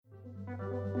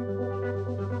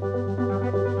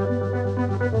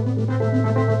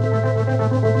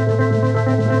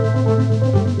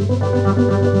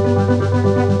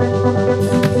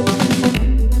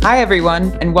Hi,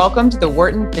 everyone, and welcome to the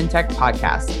Wharton FinTech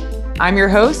Podcast. I'm your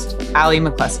host, Ali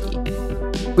McCluskey.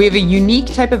 We have a unique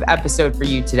type of episode for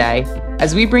you today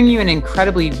as we bring you an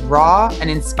incredibly raw and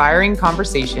inspiring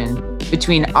conversation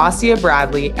between Assia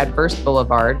Bradley at First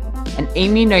Boulevard and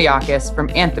Amy Noyakis from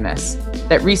Anthemis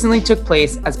that recently took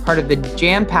place as part of the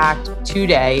jam-packed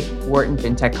two-day Wharton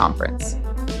FinTech Conference.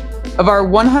 Of our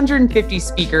 150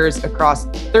 speakers across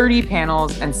 30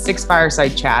 panels and 6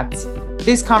 fireside chats,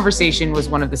 this conversation was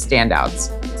one of the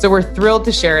standouts, so we're thrilled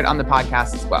to share it on the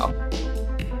podcast as well.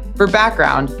 For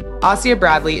background, Assia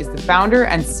Bradley is the founder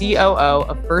and COO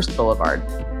of First Boulevard,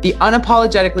 the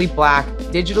unapologetically Black,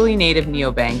 digitally native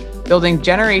neobank building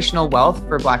generational wealth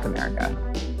for Black America.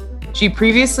 She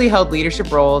previously held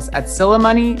leadership roles at Silla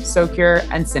Money, Socure,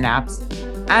 and Synapse,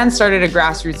 and started a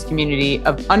grassroots community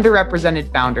of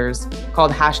underrepresented founders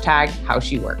called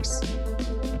 #HowSheWorks.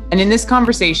 And in this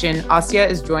conversation, Assia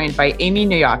is joined by Amy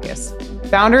Noyakis,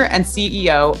 founder and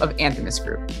CEO of Anthemis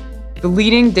Group, the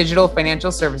leading digital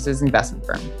financial services investment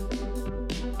firm.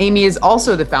 Amy is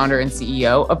also the founder and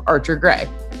CEO of Archer Gray,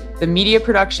 the media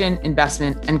production,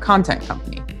 investment, and content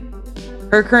company.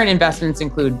 Her current investments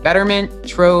include Betterment,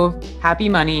 Trove, Happy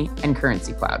Money, and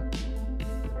Currency Cloud.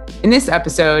 In this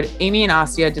episode, Amy and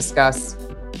Assia discuss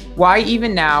why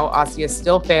even now Assia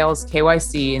still fails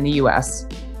KYC in the US,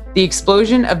 the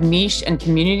explosion of niche and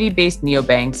community-based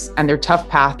neobanks and their tough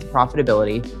path to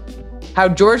profitability, how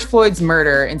George Floyd's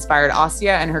murder inspired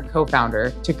Assia and her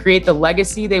co-founder to create the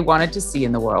legacy they wanted to see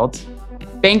in the world,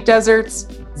 bank deserts,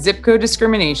 zip code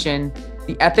discrimination,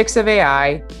 the ethics of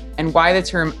AI, and why the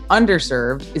term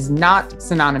underserved is not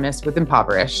synonymous with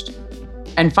impoverished.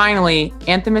 And finally,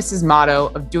 Anthemis' motto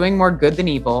of doing more good than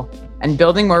evil and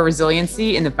building more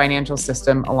resiliency in the financial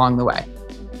system along the way.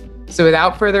 So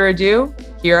without further ado,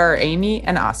 here are Amy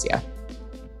and Assia.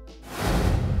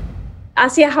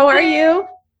 Assia, how are you?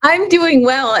 I'm doing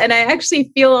well. And I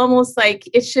actually feel almost like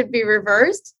it should be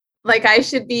reversed. Like I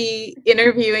should be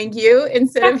interviewing you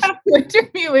instead of you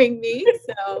interviewing me.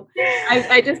 So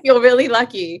I just feel really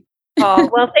lucky. Oh,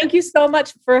 well, thank you so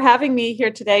much for having me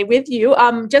here today with you.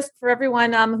 Just for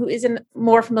everyone who isn't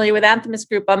more familiar with Anthemis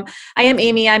Group, I am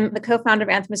Amy. I'm the co-founder of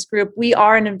Anthemis Group. We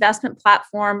are an investment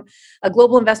platform, a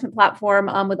global investment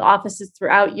platform with offices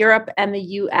throughout Europe and the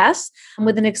US,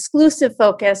 with an exclusive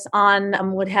focus on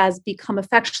what has become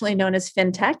affectionately known as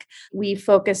FinTech. We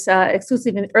focus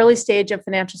exclusively in the early stage of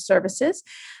financial services.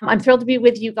 I'm thrilled to be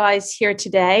with you guys here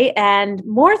today and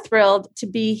more thrilled to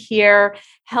be here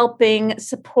helping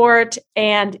support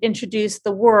and introduce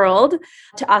the world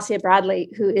to Assia Bradley,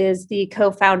 who is the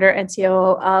co-founder and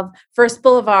COO of First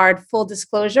Boulevard, full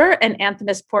disclosure, an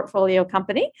Anthemis portfolio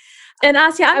company. And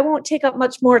Assia, I won't take up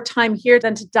much more time here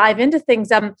than to dive into things.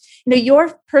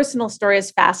 Your personal story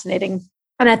is fascinating.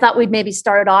 And I thought we'd maybe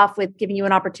start off with giving you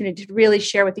an opportunity to really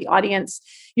share with the audience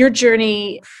your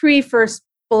journey pre-First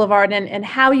Boulevard and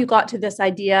how you got to this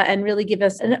idea and really give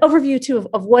us an overview too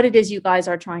of what it is you guys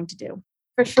are trying to do.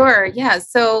 For sure. Yeah.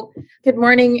 So good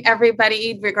morning,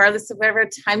 everybody, regardless of whatever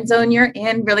time zone you're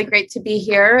in. Really great to be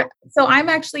here. So I'm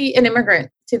actually an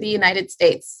immigrant to the United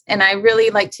States. And I really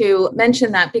like to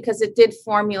mention that because it did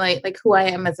formulate like who I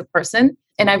am as a person.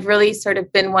 And I've really sort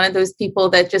of been one of those people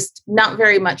that just not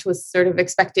very much was sort of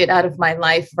expected out of my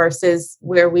life versus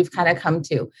where we've kind of come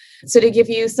to. So to give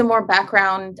you some more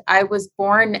background, I was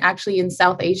born actually in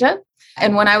South Asia.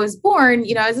 And when I was born,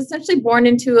 I was essentially born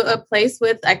into a place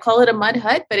with, I call it a mud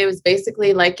hut, but it was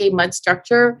basically like a mud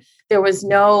structure. There was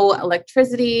no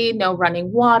electricity, no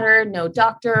running water, no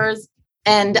doctors.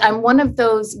 And I'm one of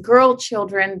those girl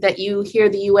children that you hear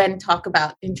the UN talk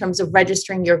about in terms of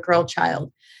registering your girl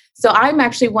child. So I'm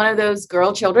actually one of those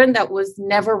girl children that was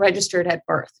never registered at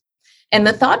birth. And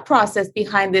the thought process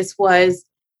behind this was,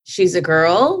 she's a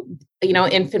girl,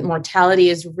 infant mortality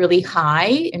is really high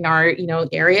in our,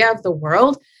 area of the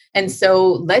world. And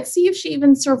so let's see if she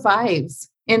even survives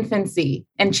infancy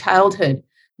and childhood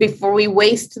before we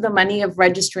waste the money of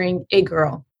registering a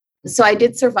girl. So I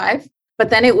did survive, but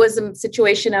then it was a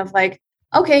situation of like,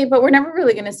 okay, but we're never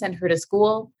really going to send her to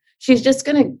school. She's just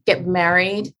going to get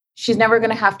married. She's never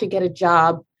going to have to get a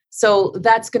job. So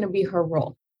that's going to be her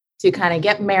role, to kind of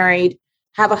get married,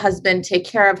 have a husband, take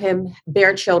care of him,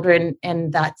 bear children,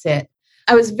 and that's it.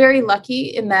 I was very lucky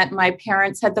in that my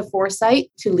parents had the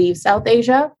foresight to leave South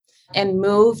Asia and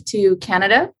move to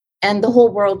Canada, and the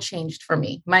whole world changed for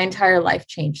me. My entire life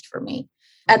changed for me.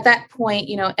 at that point,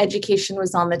 education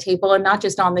was on the table, and not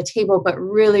just on the table, but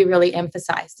really, really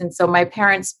emphasized. And so my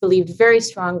parents believed very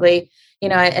strongly,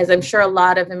 as I'm sure a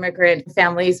lot of immigrant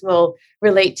families will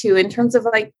relate to, in terms of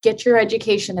like, get your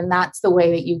education. And that's the way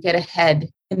that you get ahead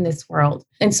in this world.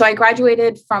 And so I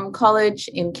graduated from college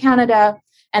in Canada.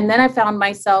 And then I found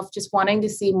myself just wanting to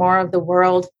see more of the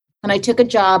world. And I took a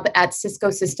job at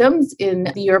Cisco Systems in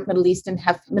the Europe, Middle East and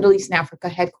Africa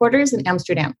headquarters in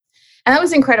Amsterdam. And that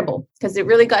was incredible because it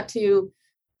really got to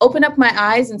open up my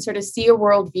eyes and sort of see a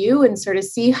worldview and sort of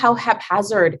see how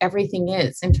haphazard everything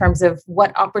is in terms of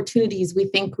what opportunities we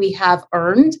think we have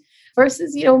earned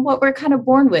versus, what we're kind of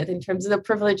born with in terms of the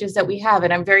privileges that we have.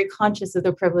 And I'm very conscious of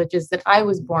the privileges that I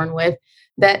was born with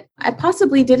that I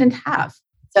possibly didn't have.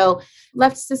 So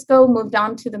left Cisco, moved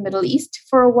on to the Middle East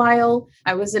for a while.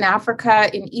 I was in Africa,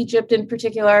 in Egypt in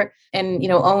particular, and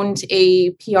owned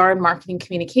a PR and marketing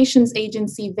communications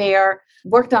agency there.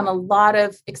 Worked on a lot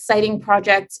of exciting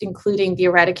projects, including the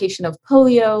eradication of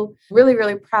polio, really,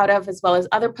 really proud of, as well as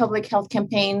other public health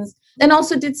campaigns. And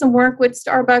also did some work with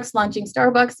Starbucks, launching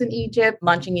Starbucks in Egypt,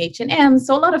 launching H&M.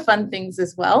 So a lot of fun things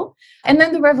as well. And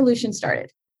then the revolution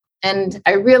started. And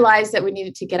I realized that we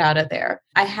needed to get out of there.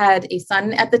 I had a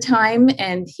son at the time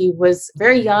and he was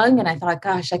very young. And I thought,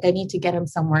 gosh, I need to get him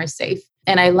somewhere safe.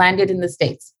 And I landed in the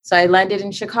States. So I landed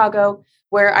in Chicago,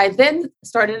 where I then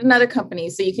started another company.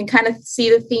 So you can kind of see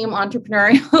the theme,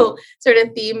 entrepreneurial sort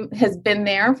of theme has been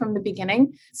there from the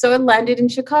beginning. So I landed in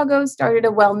Chicago, started a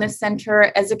wellness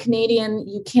center. As a Canadian,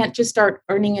 you can't just start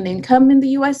earning an income in the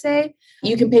USA.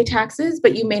 You can pay taxes,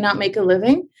 but you may not make a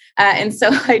living. And so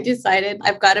I decided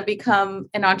I've got to become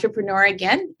an entrepreneur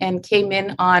again and came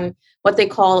in on what they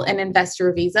call an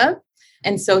investor visa.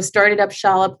 And so started up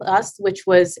Shala Plus, which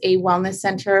was a wellness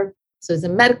center. So it was a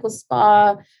medical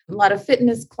spa, a lot of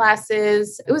fitness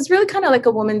classes. It was really kind of like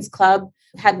a women's club.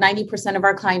 Had 90% of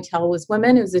our clientele was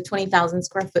women. It was a 20,000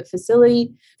 square foot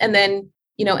facility. And then,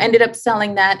 ended up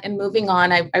selling that and moving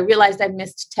on. I realized I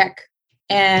missed tech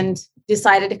and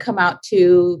decided to come out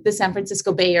to the San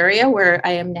Francisco Bay Area where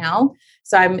I am now.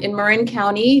 So I'm in Marin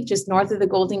County, just north of the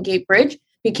Golden Gate Bridge,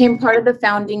 became part of the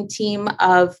founding team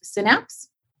of Synapse,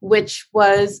 which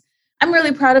was, I'm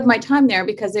really proud of my time there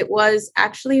because it was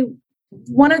actually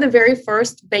one of the very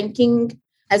first banking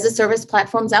as a service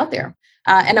platforms out there.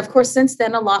 And of course, since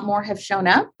then, a lot more have shown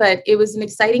up, but it was an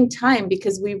exciting time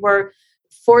because we were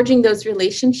forging those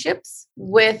relationships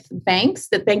with banks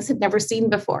that banks had never seen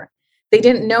before. They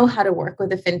didn't know how to work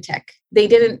with a fintech. They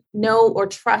didn't know or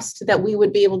trust that we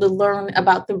would be able to learn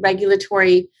about the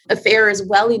regulatory affairs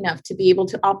well enough to be able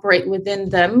to operate within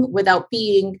them without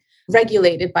being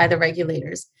regulated by the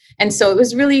regulators. And so it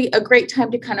was really a great time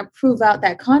to kind of prove out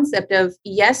that concept of,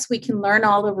 yes, we can learn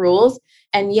all the rules.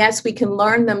 And yes, we can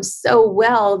learn them so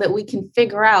well that we can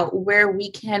figure out where we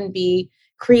can be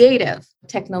creative,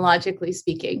 technologically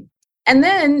speaking. And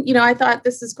then, I thought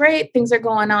this is great. Things are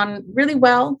going on really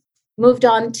well. Moved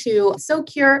on to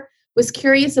Socure, was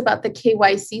curious about the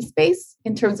KYC space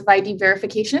in terms of ID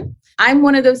verification. I'm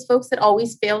one of those folks that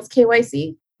always fails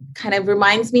KYC. Kind of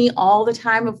reminds me all the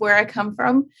time of where I come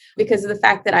from because of the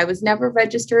fact that I was never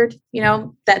registered.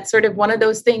 That's sort of one of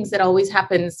those things that always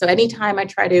happens. So anytime I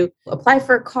try to apply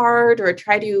for a card or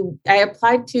I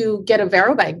applied to get a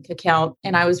Verobank account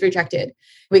and I was rejected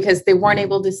because they weren't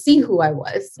able to see who I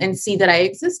was and see that I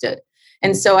existed.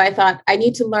 And so I thought I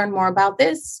need to learn more about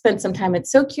this, spent some time at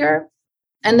Socure.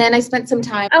 And then I spent some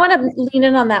time. I want to lean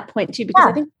in on that point too, because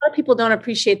I think a lot of people don't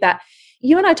appreciate that.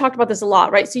 You and I talked about this a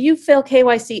lot, right? So you fail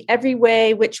KYC every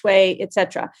way, which way, et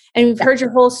cetera. And we've heard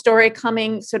your whole story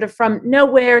coming sort of from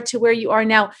nowhere to where you are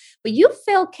now. But you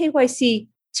fail KYC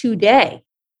today.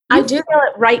 I do fail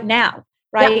it right now,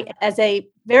 right? Yeah. As a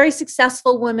very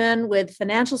successful woman with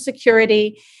financial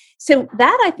security. So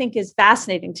that I think is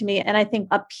fascinating to me. And I think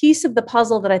a piece of the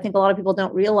puzzle that I think a lot of people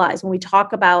don't realize when we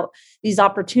talk about these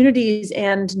opportunities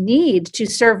and need to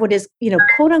serve what is,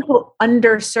 quote unquote,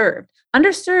 underserved.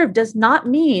 Underserved does not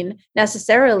mean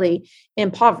necessarily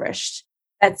impoverished.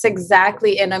 That's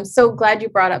exactly. And I'm so glad you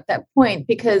brought up that point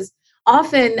because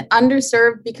often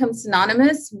underserved becomes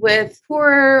synonymous with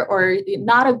poor or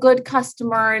not a good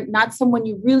customer, not someone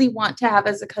you really want to have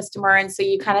as a customer. And so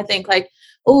you kind of think like,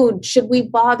 oh, should we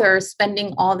bother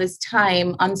spending all this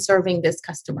time on serving this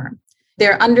customer?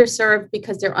 They're underserved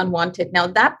because they're unwanted. Now,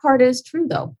 that part is true,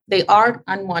 though. They are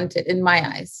unwanted in my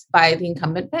eyes by the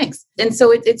incumbent banks. And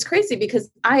so it's crazy because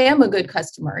I am a good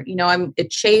customer. I'm at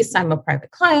Chase. I'm a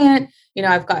private client.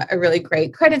 I've got a really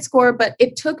great credit score. But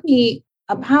it took me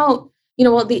about,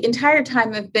 the entire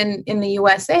time I've been in the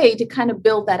USA to kind of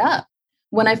build that up.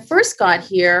 When I first got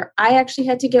here, I actually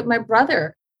had to get my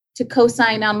brother to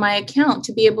co-sign on my account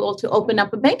to be able to open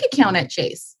up a bank account at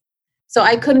Chase. So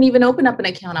I couldn't even open up an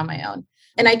account on my own.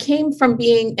 And I came from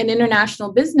being an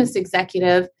international business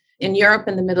executive in Europe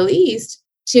and the Middle East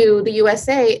to the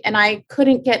USA, and I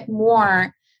couldn't get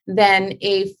more than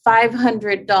a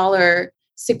 $500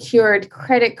 secured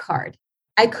credit card.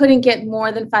 I couldn't get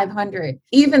more than 500,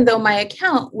 even though my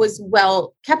account was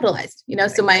well capitalized,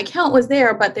 so my account was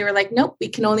there, but they were like, nope, we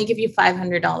can only give you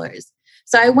 $500.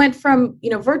 So I went from,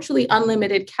 virtually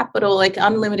unlimited capital, like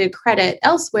unlimited credit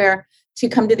elsewhere, to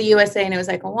come to the USA. And it was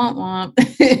like, womp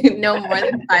womp, no more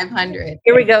than 500.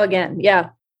 Here we go again. Yeah.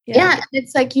 And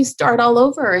it's like you start all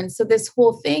over. And so this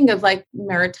whole thing of like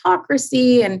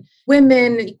meritocracy and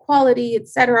women, equality, et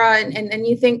cetera. And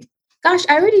you think, gosh,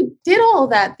 I already did all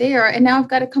that there. And now I've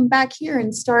got to come back here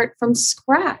and start from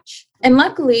scratch. And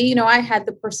luckily, I had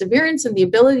the perseverance and the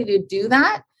ability to do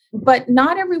that. But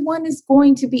not everyone is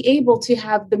going to be able to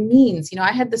have the means.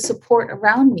 I had the support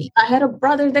around me. I had a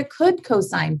brother that could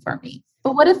co-sign for me.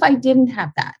 But what if I didn't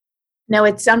have that? No,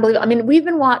 it's unbelievable. I mean, we've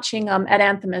been watching at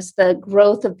Anthemis the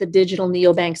growth of the digital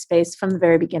neobank space from the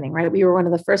very beginning, right? We were one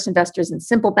of the first investors in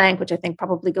Simple Bank, which I think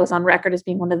probably goes on record as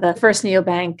being one of the first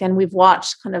neobank. And we've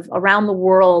watched kind of around the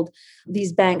world,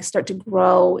 these banks start to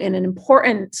grow in an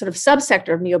important sort of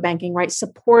subsector of neobanking, right?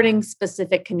 Supporting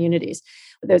specific communities,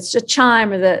 whether it's just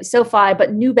Chime or the SoFi,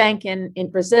 but Nubank in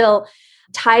Brazil,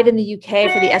 Tide in the UK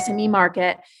for the SME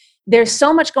market. There's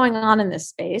so much going on in this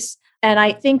space. And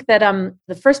I think that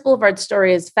the First Boulevard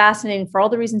story is fascinating for all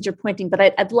the reasons you're pointing, but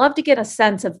I'd love to get a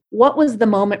sense of what was the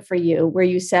moment for you where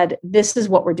you said, this is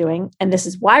what we're doing, and this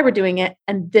is why we're doing it,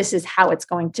 and this is how it's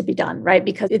going to be done, right?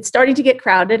 Because it's starting to get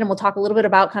crowded, and we'll talk a little bit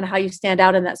about kind of how you stand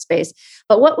out in that space.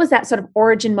 But what was that sort of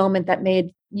origin moment that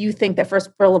made you think that First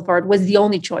Boulevard was the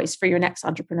only choice for your next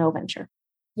entrepreneurial venture?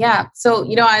 Yeah. So,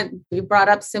 we brought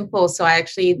up Simple. So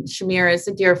Shamir is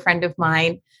a dear friend of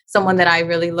mine, someone that I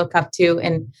really look up to.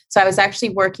 And so I was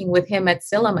actually working with him at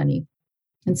Silla Money.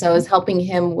 And so I was helping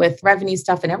him with revenue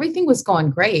stuff and everything was going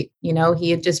great. He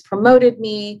had just promoted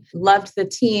me, loved the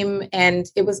team, and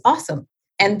it was awesome.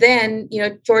 And then,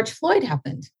 George Floyd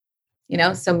happened,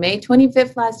 so May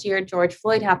 25th last year, George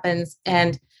Floyd happens.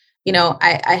 And,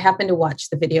 I happened to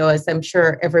watch the video, as I'm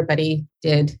sure everybody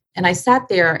did. And I sat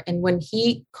there, and when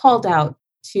he called out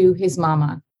to his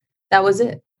mama, that was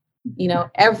it.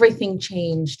 Everything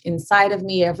changed inside of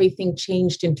me. Everything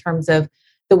changed in terms of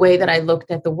the way that I looked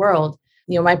at the world.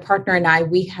 My partner and I,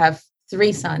 we have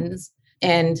 3 sons,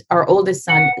 and our oldest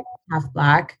son is half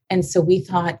Black. And so we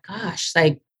thought, gosh,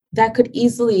 like that could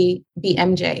easily be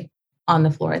MJ on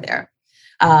the floor there.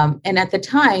 And at the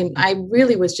time, I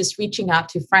really was just reaching out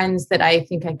to friends that I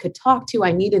think I could talk to.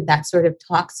 I needed that sort of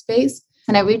talk space.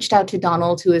 And I reached out to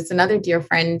Donald, who is another dear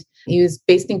friend. He was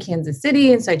based in Kansas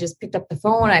City. And so I just picked up the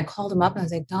phone. I called him up and I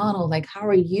was like, Donald, like, how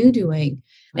are you doing?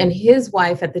 And his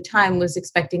wife at the time was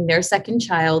expecting their second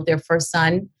child, their first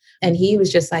son. And he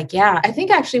was just like, yeah, I think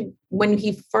actually when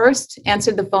he first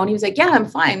answered the phone, he was like, yeah, I'm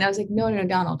fine. And I was like, no,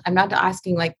 Donald, I'm not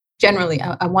asking like generally,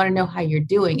 I want to know how you're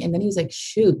doing. And then he was like,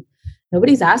 shoot,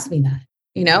 nobody's asked me that,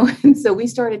 And so we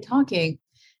started talking.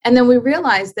 And then we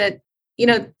realized that,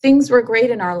 things were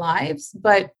great in our lives,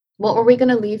 but what were we going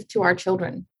to leave to our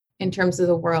children in terms of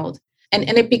the world? And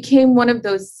it became one of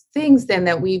those things then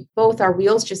that we both, our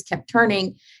wheels just kept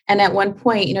turning. And at one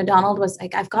point, Donald was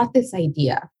like, I've got this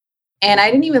idea. And I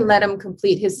didn't even let him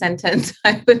complete his sentence.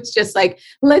 I was just like,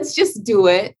 let's just do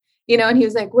it. And he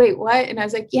was like, wait, what? And I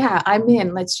was like, yeah, I'm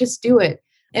in, let's just do it.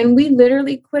 And we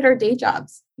literally quit our day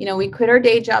jobs. We quit our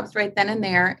day jobs right then and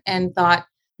there and thought,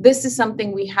 this is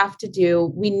something we have to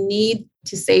do. We need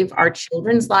to save our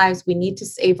children's lives. We need to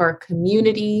save our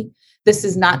community. This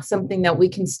is not something that we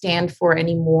can stand for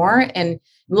anymore. And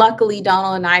luckily,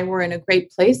 Donald and I were in a great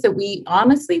place that we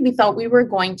thought we were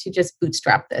going to just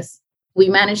bootstrap this. We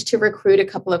managed to recruit a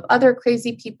couple of other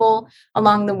crazy people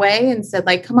along the way and said,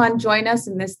 like, come on, join us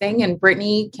in this thing. And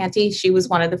Brittany Canty, she was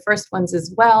one of the first ones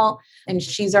as well. And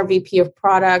she's our VP of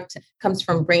product, comes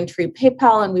from Braintree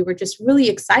PayPal. And we were just really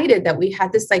excited that we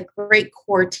had this like great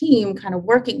core team kind of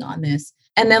working on this.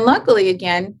 And then luckily,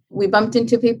 again, we bumped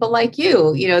into people like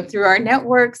you, through our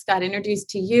networks, got introduced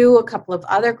to you, a couple of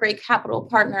other great capital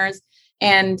partners.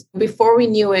 And before we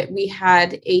knew it, we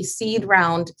had a seed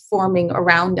round forming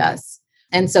around us.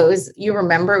 And so you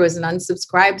remember, it was an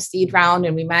unsubscribed seed round,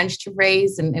 and we managed to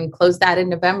raise and close that in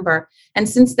November. And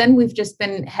since then, we've just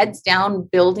been heads down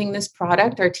building this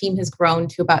product. Our team has grown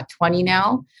to about 20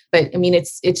 now. But I mean,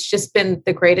 it's just been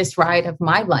the greatest ride of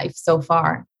my life so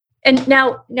far. And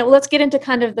now, let's get into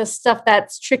kind of the stuff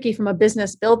that's tricky from a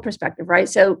business build perspective, right?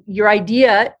 So your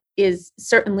idea is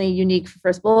certainly unique for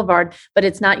First Boulevard, but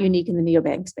it's not unique in the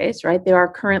neobank space, right? There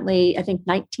are currently, I think,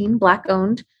 19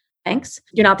 Black-owned banks.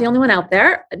 You're not the only one out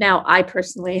there. Now, I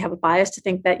personally have a bias to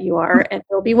think that you are, and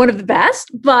will be one of the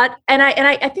best. But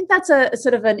I think that's a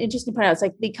sort of an interesting point out. It's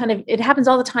like it happens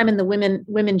all the time in the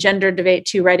women gender debate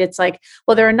too, right? It's like,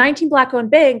 well, there are 19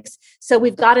 Black-owned banks, so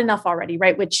we've got enough already,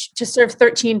 right? Which to serve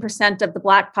 13% of the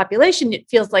Black population, it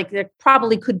feels like there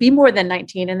probably could be more than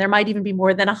 19, and there might even be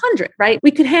more than 100, right? We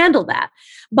could handle that.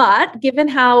 But given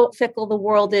how fickle the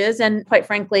world is, and quite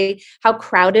frankly, how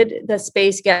crowded the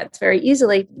space gets very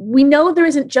easily, we know there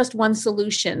isn't just one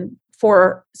solution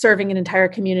for serving an entire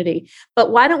community. But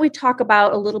why don't we talk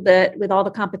about a little bit, with all the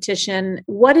competition,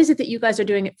 what is it that you guys are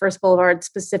doing at First Boulevard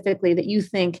specifically that you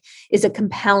think is a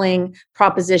compelling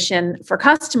proposition for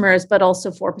customers, but also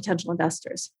for potential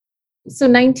investors? So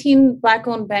 19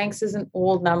 Black-owned banks is an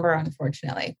old number,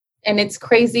 unfortunately. And it's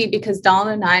crazy because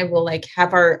Donald and I will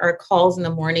have our calls in the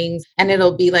mornings, and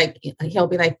he'll be like,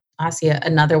 Asia,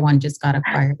 another one just got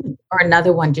acquired, or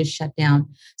another one just shut down.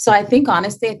 So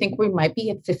honestly, I think we might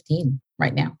be at 15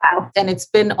 right now. Wow. And it's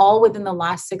been all within the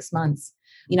last 6 months.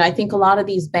 I think a lot of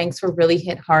these banks were really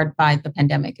hit hard by the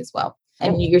pandemic as well.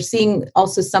 And you're seeing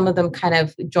also some of them kind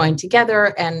of join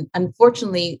together, and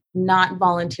unfortunately, not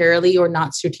voluntarily or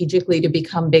not strategically to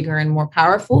become bigger and more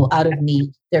powerful out of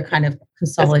need. They're kind of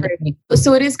consolidating.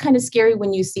 So it is kind of scary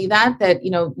when you see that,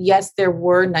 yes, there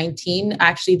were 19.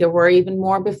 Actually, there were even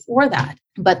more before that.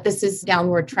 But this is a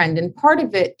downward trend. And part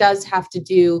of it does have to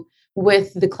do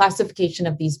with the classification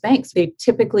of these banks. They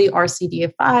typically are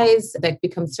CDFIs that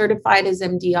become certified as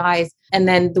MDIs. And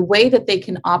then the way that they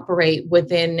can operate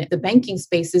within the banking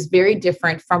space is very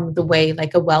different from the way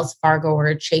like a Wells Fargo or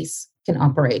a Chase can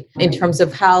operate in terms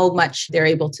of how much they're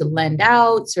able to lend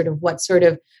out, sort of what sort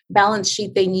of balance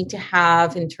sheet they need to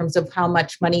have in terms of how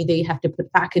much money they have to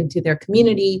put back into their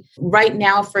community. Right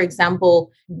now, for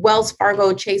example, Wells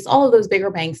Fargo, Chase, all of those bigger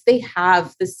banks, they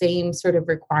have the same sort of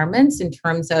requirements in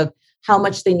terms of how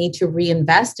much they need to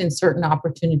reinvest in certain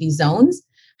opportunity zones.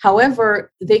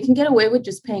 However, they can get away with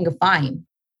just paying a fine,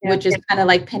 which is kind of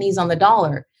like pennies on the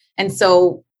dollar. And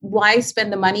so why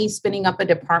spend the money spinning up a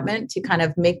department to kind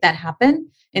of make that happen?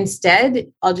 Instead,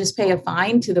 I'll just pay a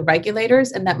fine to the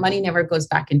regulators, and that money never goes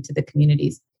back into the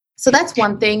communities. So that's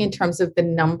one thing in terms of the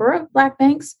number of Black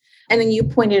banks. And then you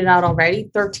pointed it out already,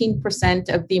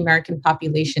 13% of the American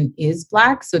population is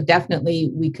Black. So definitely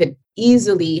we could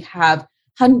easily have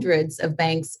hundreds of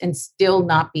banks and still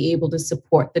not be able to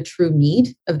support the true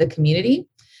need of the community.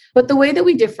 But the way that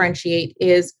we differentiate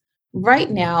is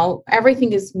right now,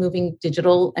 everything is moving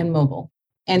digital and mobile.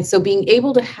 And so being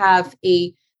able to have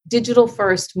a digital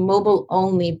first, mobile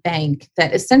only bank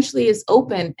that essentially is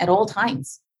open at all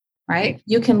times, right?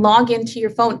 You can log into your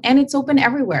phone and it's open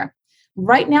everywhere.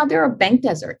 Right now, there are bank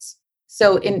deserts.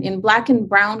 So in Black and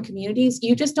brown communities,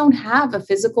 you just don't have a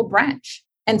physical branch.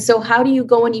 And so how do you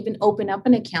go and even open up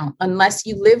an account unless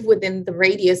you live within the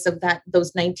radius of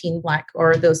those 19 Black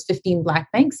or those 15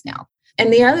 Black banks now?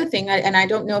 And the other thing, and I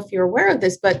don't know if you're aware of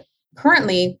this, but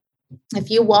currently, if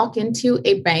you walk into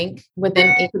a bank within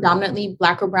a predominantly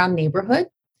Black or brown neighborhood,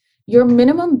 your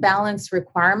minimum balance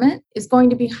requirement is going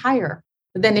to be higher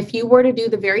than if you were to do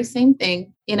the very same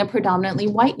thing in a predominantly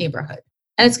white neighborhood.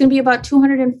 And it's going to be about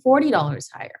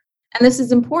 $240 higher. And this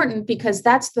is important because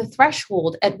that's the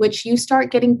threshold at which you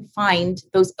start getting fined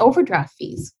those overdraft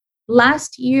fees.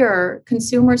 Last year,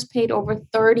 consumers paid over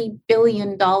 $30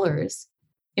 billion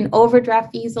in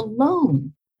overdraft fees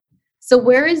alone. So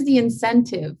where is the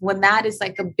incentive when that is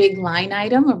like a big line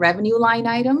item, a revenue line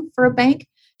item for a bank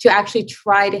to actually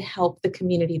try to help the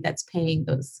community that's paying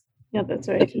those? Yeah, that's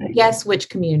right. Guess which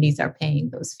communities are paying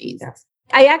those fees. Yes.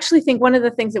 I actually think one of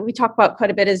the things that we talk about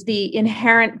quite a bit is the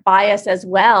inherent bias as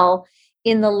well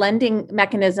in the lending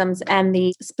mechanisms and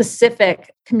the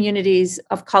specific communities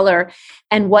of color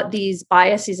and what these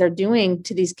biases are doing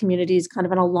to these communities kind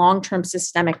of on a long-term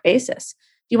systemic basis.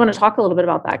 Do you want to talk a little bit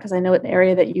about that? Because I know it's an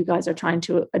area that you guys are trying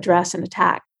to address and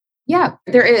attack. Yeah,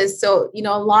 there is. So, a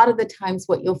lot of the times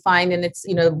what you'll find, and it's,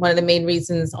 one of the main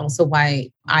reasons also why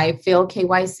I fail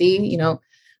KYC,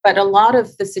 but a lot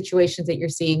of the situations that you're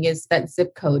seeing is that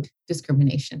zip code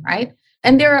discrimination, right?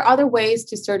 And there are other ways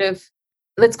to sort of,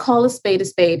 let's call a spade a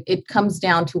spade. It comes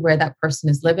down to where that person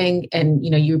is living. And,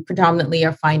 you predominantly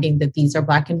are finding that these are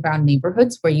Black and brown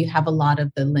neighborhoods where you have a lot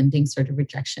of the lending sort of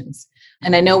rejections.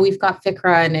 And I know we've got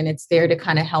FICRA and it's there to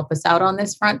kind of help us out on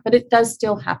this front, but it does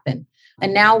still happen.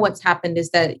 And now what's happened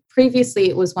is that previously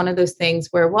it was one of those things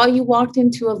where, well, you walked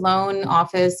into a loan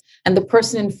office and the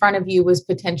person in front of you was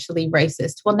potentially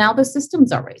racist. Well, now the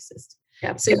systems are racist.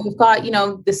 Yeah. So you've got,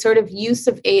 the sort of use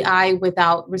of AI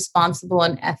without responsible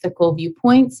and ethical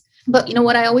viewpoints. But,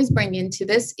 what I always bring into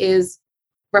this is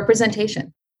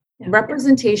representation. Yeah.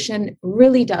 Representation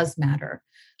really does matter.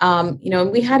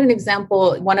 And we had an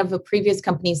example, one of the previous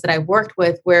companies that I worked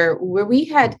with where we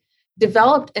had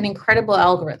developed an incredible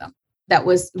algorithm that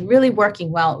was really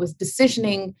working well. It was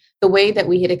decisioning the way that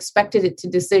we had expected it to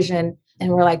decision.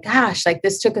 And we're like, gosh, like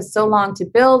this took us so long to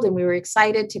build. And we were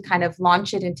excited to kind of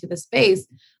launch it into the space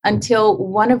until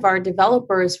one of our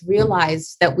developers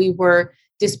realized that we were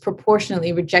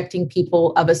disproportionately rejecting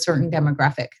people of a certain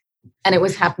demographic. And it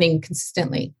was happening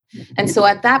consistently. And so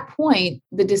at that point,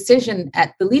 the decision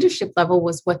at the leadership level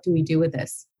was, what do we do with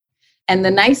this? And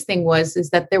the nice thing is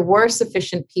that there were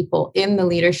sufficient people in the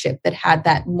leadership that had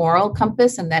that moral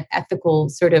compass and that ethical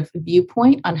sort of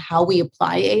viewpoint on how we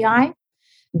apply AI,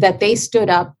 that they stood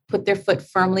up, put their foot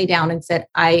firmly down and said,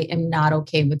 I am not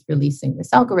okay with releasing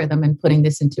this algorithm and putting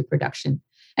this into production.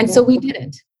 And so we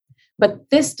didn't. But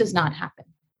this does not happen.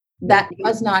 That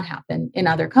does not happen in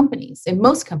other companies. In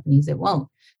most companies, it won't.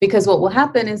 Because what will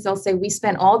happen is they'll say, we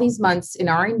spent all these months in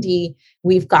R&D,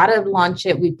 we've got to launch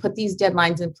it, we put these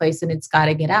deadlines in place and it's got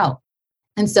to get out.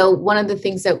 And so one of the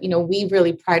things that, we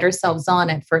really pride ourselves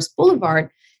on at First Boulevard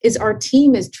is our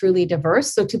team is truly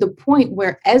diverse. So to the point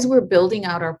where as we're building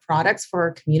out our products for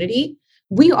our community,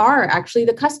 we are actually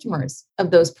the customers of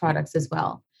those products as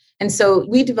well. And so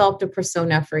we developed a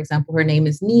persona, for example, her name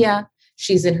is Nia.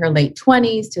 She's in her late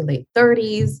 20s to late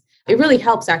 30s. It really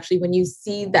helps actually when you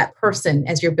see that person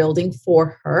as you're building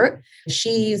for her.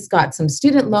 She's got some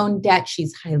student loan debt.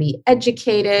 She's highly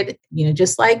educated,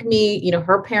 just like me.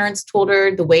 Her parents told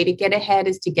her the way to get ahead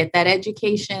is to get that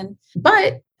education.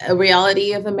 But a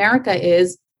reality of America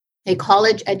is a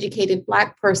college educated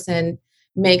Black person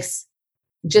makes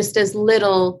just as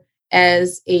little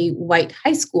as a white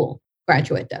high school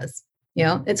graduate does.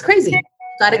 It's crazy.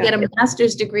 Got to get a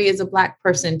master's degree as a Black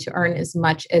person to earn as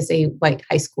much as a white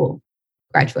high school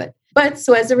graduate. But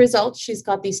so as a result, she's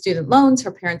got these student loans.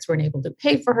 Her parents weren't able to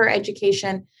pay for her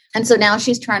education. And so now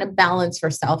she's trying to balance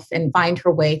herself and find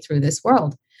her way through this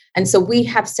world. And so we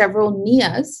have several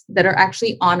Nias that are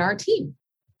actually on our team.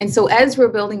 And so as we're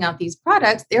building out these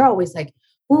products, they're always like,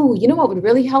 ooh, you know what would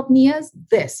really help Nias?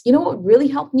 This. You know what would really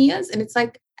help Nias? And it's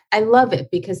like, I love it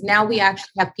because now we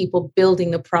actually have people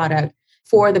building the product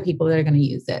for the people that are going to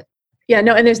use it. Yeah,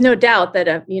 no, and there's no doubt that,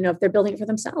 if they're building it for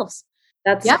themselves,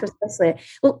 that's precisely it.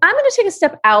 Well, I'm going to take a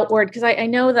step outward because I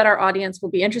know that our audience will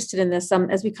be interested in this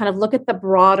as we kind of look at the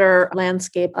broader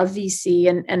landscape of VC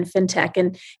and fintech.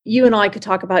 And you and I could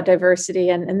talk about diversity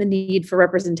and the need for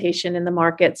representation in the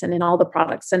markets and in all the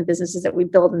products and businesses that we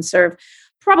build and serve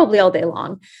probably all day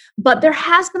long. But there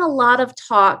has been a lot of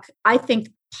talk, I think,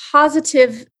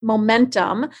 positive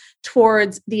momentum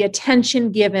towards the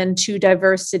attention given to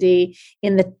diversity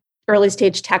in the early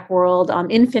stage tech world,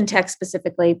 in fintech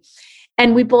specifically.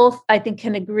 And we both, I think,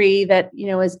 can agree that,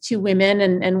 as two women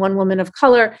and one woman of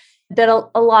color, that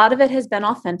a lot of it has been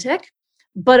authentic,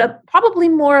 but probably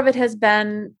more of it has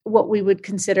been what we would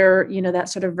consider, that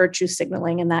sort of virtue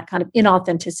signaling and that kind of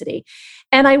inauthenticity.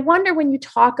 And I wonder when you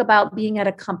talk about being at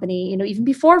a company, even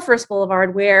before First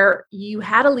Boulevard, where you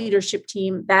had a leadership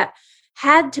team that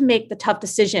had to make the tough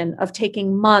decision of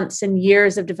taking months and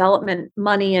years of development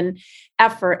money and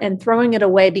effort and throwing it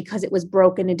away because it was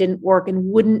broken, it didn't work, and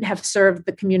wouldn't have served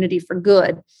the community for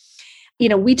good.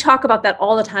 We talk about that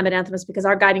all the time at Anthemis because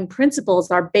our guiding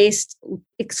principles are based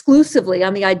exclusively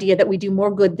on the idea that we do more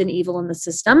good than evil in the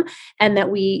system and that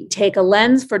we take a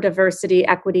lens for diversity,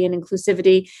 equity, and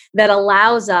inclusivity that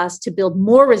allows us to build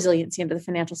more resiliency into the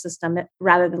financial system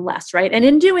rather than less, right? And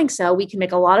in doing so, we can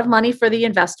make a lot of money for the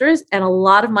investors and a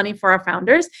lot of money for our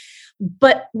founders,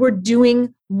 but we're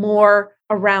doing more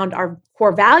around our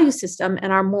core value system,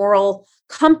 and our moral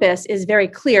compass is very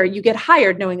clear. You get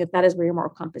hired knowing that that is where your moral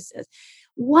compass is.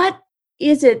 What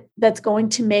is it that's going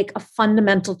to make a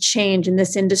fundamental change in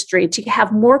this industry to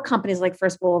have more companies like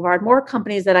First Boulevard, more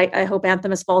companies that I hope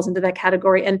Anthemis falls into that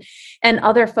category, and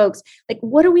other folks? Like,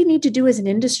 what do we need to do as an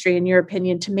industry, in your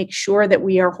opinion, to make sure that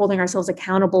we are holding ourselves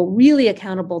accountable, really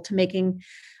accountable to making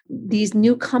these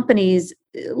new companies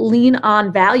lean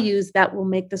on values that will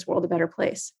make this world a better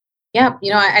place? Yeah,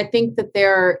 I think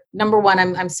that number one,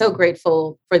 I'm so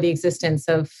grateful for the existence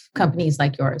of companies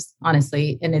like yours,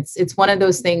 honestly. And it's one of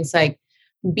those things, like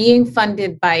being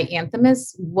funded by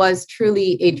Anthemis was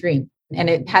truly a dream. And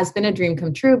it has been a dream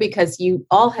come true because you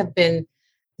all have been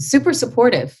super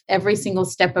supportive every single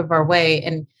step of our way.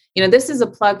 And, this is a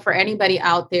plug for anybody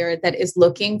out there that is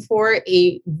looking for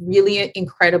a really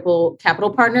incredible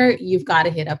capital partner. You've got to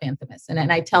hit up Anthemis.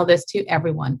 And I tell this to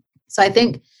everyone. So I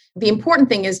think the important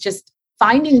thing is just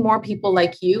finding more people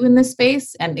like you in this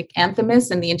space and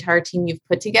Anthemis and the entire team you've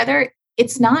put together,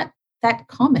 it's not that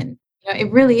common.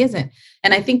 It really isn't.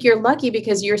 And I think you're lucky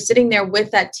because you're sitting there with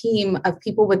that team of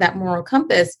people with that moral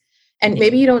compass. And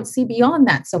maybe you don't see beyond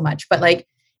that so much, but like,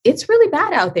 it's really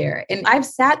bad out there. And I've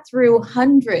sat through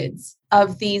hundreds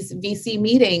of these VC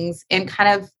meetings and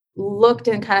kind of looked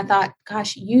and kind of thought,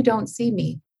 gosh, you don't see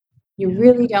me. You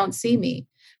really don't see me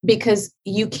because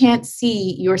you can't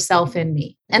see yourself in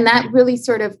me. And that really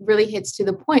sort of really hits to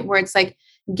the point where it's like,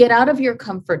 get out of your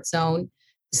comfort zone.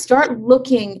 Start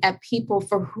looking at people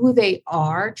for who they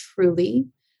are truly.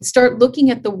 Start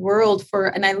looking at the world for,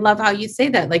 and I love how you say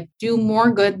that, like do more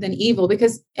good than evil,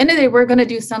 because end of the day, we're going to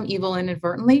do some evil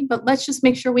inadvertently, but let's just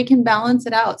make sure we can balance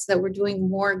it out so that we're doing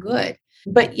more good.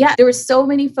 But yeah, there were so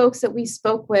many folks that we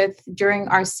spoke with during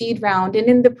our seed round and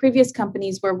in the previous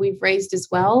companies where we've raised as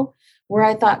well, where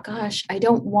I thought, gosh, I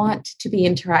don't want to be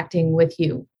interacting with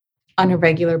you on a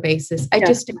regular basis. I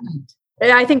just don't.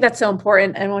 I think that's so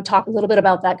important. And I want to talk a little bit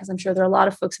about that because I'm sure there are a lot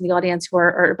of folks in the audience who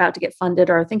are about to get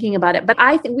funded or are thinking about it. But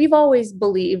I think we've always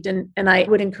believed, and I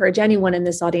would encourage anyone in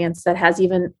this audience that has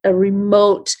even a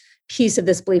remote piece of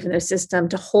this belief in their system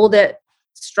to hold it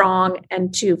strong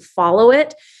and to follow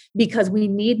it, because we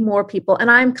need more people.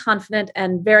 And I'm confident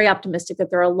and very optimistic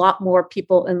that there are a lot more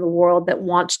people in the world that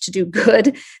want to do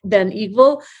good than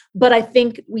evil. But I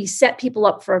think we set people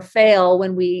up for a fail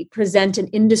when we present an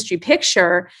industry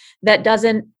picture that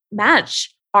doesn't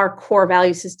match our core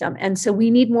value system. And so we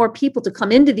need more people to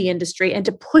come into the industry and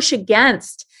to push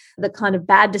against the kind of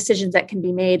bad decisions that can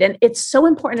be made. And it's so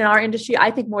important in our industry,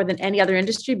 I think more than any other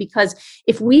industry, because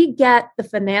if we get the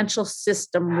financial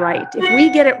system right, if we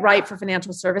get it right for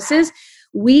financial services,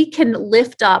 we can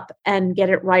lift up and get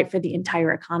it right for the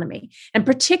entire economy. And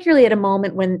particularly at a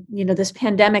moment when, this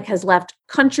pandemic has left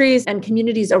countries and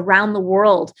communities around the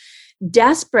world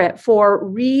desperate for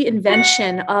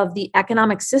reinvention of the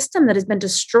economic system that has been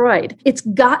destroyed. It's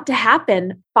got to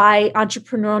happen by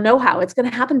entrepreneurial know-how. It's going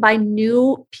to happen by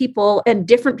new people and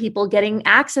different people getting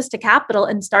access to capital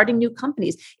and starting new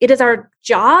companies. It is our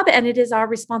job and it is our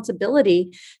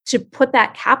responsibility to put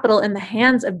that capital in the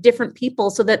hands of different people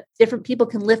so that different people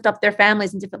can lift up their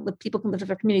families and different people can lift up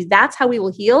their communities. That's how we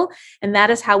will heal. And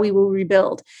that is how we will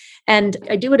rebuild. And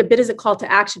I do it a bit as a call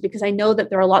to action because I know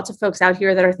that there are lots of folks out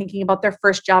here that are thinking about their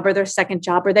first job or their second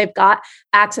job, or they've got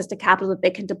access to capital that they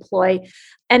can deploy.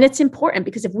 And it's important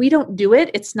because if we don't do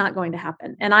it, it's not going to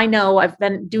happen. And I know I've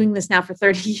been doing this now for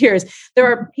 30 years. There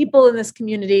are people in this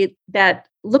community that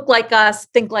look like us,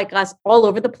 think like us all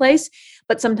over the place,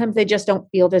 but sometimes they just don't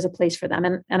feel there's a place for them.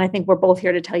 And I think we're both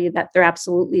here to tell you that there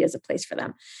absolutely is a place for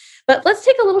them. But let's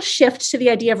take a little shift to the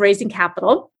idea of raising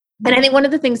capital. And I think one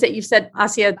of the things that you've said,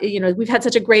 Asia, we've had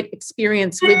such a great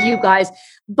experience with you guys,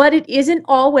 but it isn't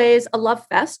always a love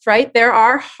fest, right? There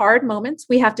are hard moments.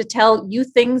 We have to tell you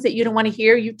things that you don't want to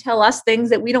hear. You tell us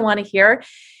things that we don't want to hear.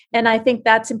 And I think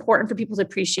that's important for people to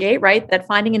appreciate, right? That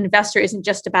finding an investor isn't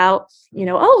just about,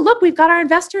 oh, look, we've got our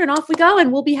investor and off we go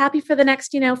and we'll be happy for the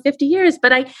next, 50 years.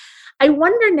 But I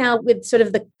wonder now with sort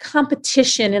of the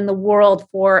competition in the world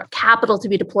for capital to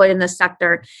be deployed in this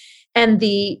sector, and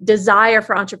the desire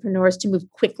for entrepreneurs to move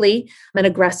quickly and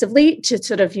aggressively to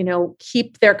sort of,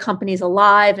 keep their companies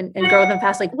alive and grow them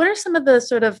fast. Like, what are some of the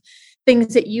sort of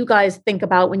things that you guys think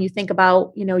about when you think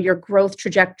about, your growth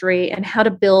trajectory and how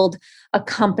to build a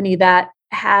company that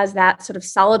has that sort of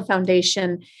solid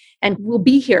foundation and will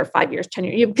be here 5 years, 10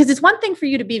 years? Because it's one thing for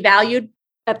you to be valued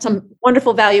at some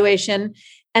wonderful valuation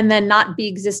and then not be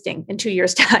existing in 2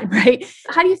 years' time, right?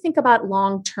 How do you think about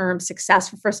long-term success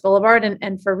for First Boulevard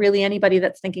and for really anybody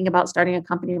that's thinking about starting a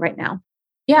company right now?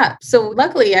 Yeah. So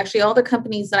luckily, actually, all the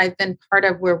companies that I've been part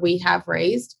of where we have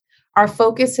raised, our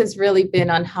focus has really been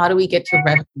on how do we get to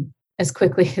revenue as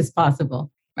quickly as possible,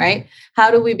 right?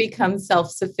 How do we become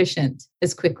self-sufficient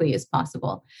as quickly as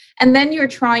possible? And then you're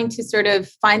trying to sort of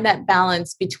find that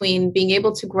balance between being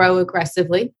able to grow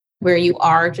aggressively, where you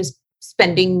are just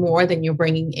spending more than you're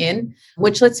bringing in,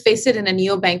 which, let's face it, in a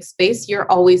neobank space, you're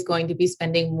always going to be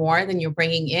spending more than you're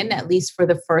bringing in, at least for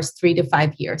the first 3 to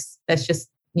 5 years. That's just,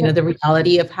 the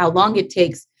reality of how long it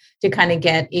takes to kind of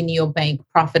get a neobank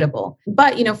profitable.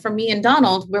 But, for me and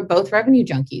Donald, we're both revenue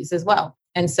junkies as well.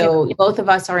 And so both of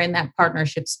us are in that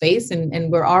partnership space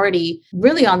and we're already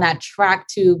really on that track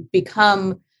to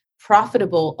become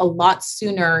profitable a lot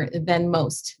sooner than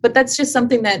most. But that's just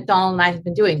something that Donald and I have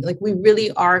been doing. Like, we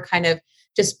really are kind of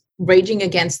just raging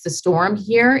against the storm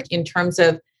here in terms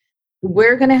of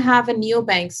we're going to have a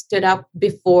neobank stood up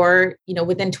before,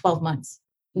 within 12 months.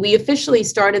 We officially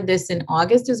started this in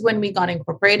August is when we got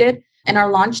incorporated, and our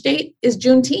launch date is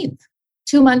Juneteenth,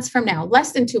 2 months from now,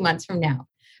 less than 2 months from now.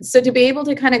 So to be able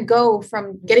to kind of go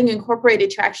from getting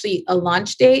incorporated to actually a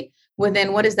launch date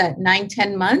within, what is that,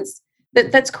 9-10 months,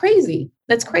 that's crazy.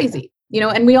 That's crazy.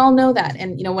 And we all know that.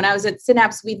 And, when I was at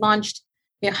Synapse, we launched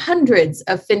hundreds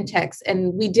of fintechs,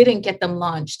 and we didn't get them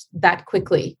launched that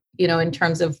quickly, in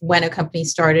terms of when a company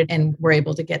started and we're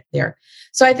able to get there.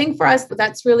 So I think for us,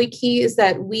 that's really key, is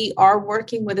that we are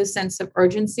working with a sense of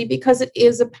urgency, because it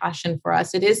is a passion for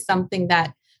us. It is something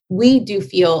that we do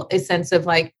feel a sense of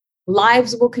like,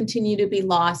 lives will continue to be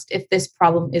lost if this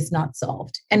problem is not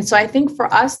solved. And so I think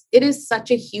for us, it is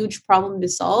such a huge problem to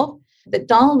solve that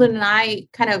Donald and I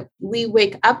we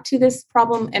wake up to this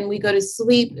problem and we go to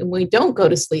sleep, and we don't go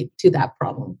to sleep to that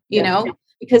problem,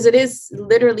 because it is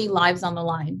literally lives on the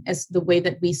line as the way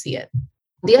that we see it.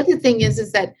 The other thing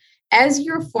is that as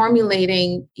you're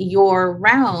formulating your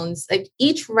rounds, like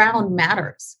each round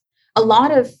matters. A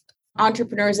lot of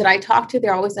entrepreneurs that I talk to,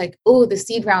 they're always like, oh, the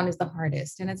seed round is the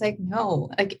hardest. And it's like, no,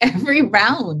 like every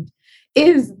round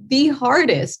is the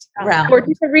hardest round. For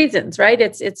different reasons, right?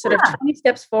 It's sort of 20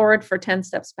 steps forward for 10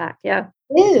 steps back. Yeah.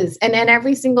 It is. And then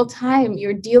every single time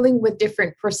you're dealing with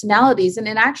different personalities. And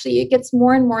then actually it gets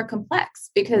more and more complex,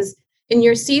 because in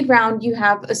your seed round, you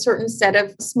have a certain set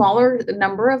of smaller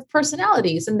number of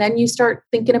personalities. And then you start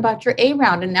thinking about your A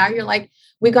round. And now you're like,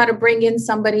 we got to bring in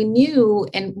somebody new.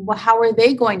 And how are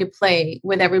they going to play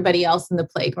with everybody else in the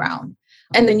playground?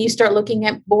 And then you start looking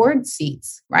at board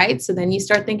seats, right? So then you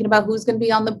start thinking about who's going to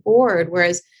be on the board,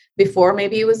 whereas before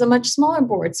maybe it was a much smaller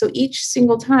board. So each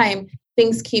single time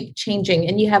things keep changing,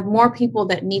 and you have more people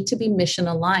that need to be mission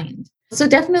aligned. So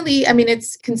definitely,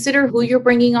 it's consider who you're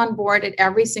bringing on board at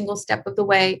every single step of the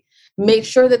way. Make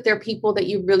sure that they're people that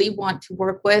you really want to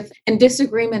work with. And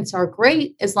disagreements are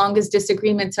great as long as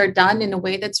disagreements are done in a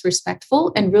way that's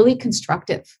respectful and really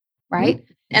constructive, right?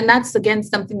 Mm-hmm. And that's, again,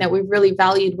 something that we've really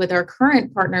valued with our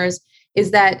current partners,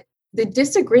 is that the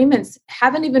disagreements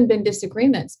haven't even been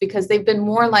disagreements, because they've been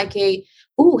more like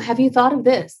oh, have you thought of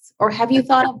this? Or have you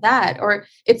thought of that? Or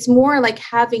it's more like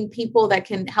having people that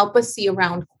can help us see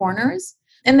around corners.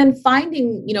 And then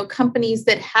finding, companies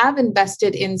that have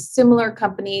invested in similar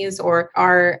companies or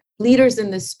are leaders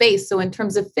in this space. So in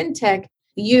terms of fintech,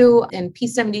 you and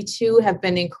P72 have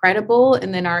been incredible.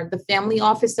 And then the family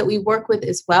office that we work with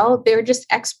as well, they're just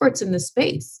experts in the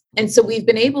space. And so we've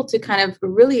been able to kind of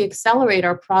really accelerate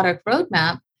our product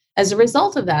roadmap as a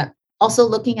result of that. Also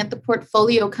looking at the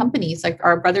portfolio companies, like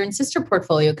our brother and sister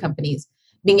portfolio companies,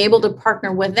 being able to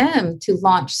partner with them to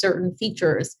launch certain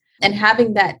features and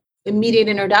having that immediate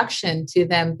introduction to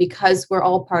them, because we're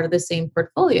all part of the same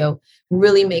portfolio,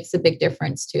 really makes a big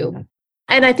difference too.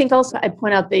 And I think also I'd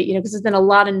point out that, because there's been a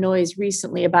lot of noise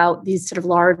recently about these sort of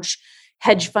large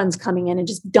hedge funds coming in and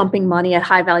just dumping money at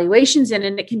high valuations in,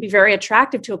 and it can be very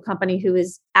attractive to a company who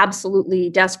is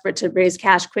absolutely desperate to raise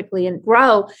cash quickly and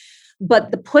grow.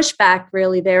 But the pushback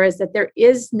really there is that there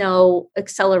is no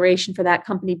acceleration for that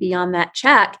company beyond that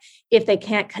check if they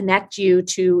can't connect you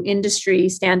to industry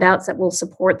standouts that will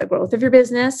support the growth of your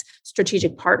business,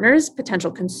 strategic partners,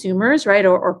 potential consumers, right,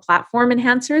 or platform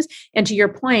enhancers, and to your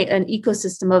point, an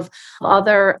ecosystem of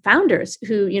other founders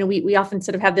who, we often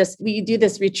sort of have this, we do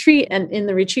this retreat, and in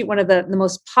the retreat, one of the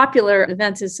most popular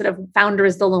events is sort of founder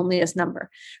is the loneliest number,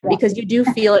 because you do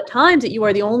feel at times that you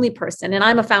are the only person, and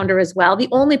I'm a founder as well, the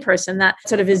only person that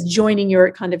sort of is joining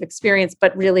your kind of experience,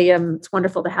 but really it's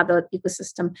wonderful to have the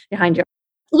ecosystem behind you.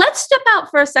 Let's step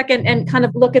out for a second and kind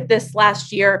of look at this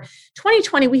last year.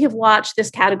 2020, we have watched this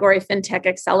category of fintech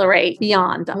accelerate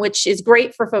beyond, which is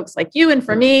great for folks like you and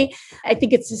for me. I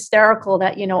think it's hysterical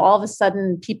that, all of a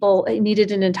sudden people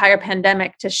needed an entire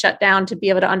pandemic to shut down to be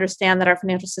able to understand that our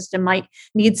financial system might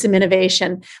need some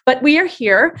innovation. But we are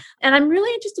here, and I'm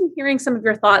really interested in hearing some of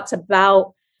your thoughts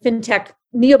about fintech,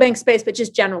 neobank space, but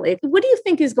just generally. What do you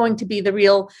think is going to be the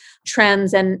real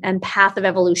trends and path of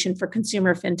evolution for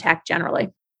consumer fintech generally?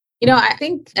 I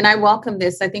think, and I welcome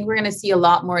this, I think we're going to see a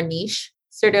lot more niche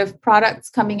sort of products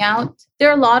coming out. There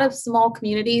are a lot of small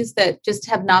communities that just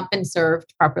have not been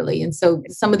served properly. And so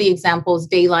some of the examples,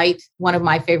 Daylight, one of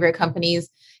my favorite companies,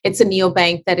 it's a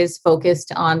neobank that is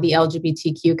focused on the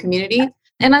LGBTQ community.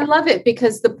 And I love it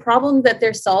because the problem that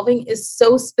they're solving is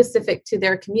so specific to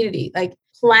their community, like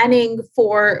planning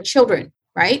for children,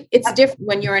 right? It's different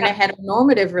when you're in a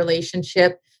heteronormative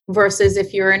relationship versus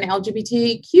if you're in an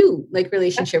LGBTQ like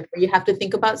relationship where you have to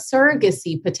think about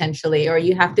surrogacy potentially, or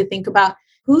you have to think about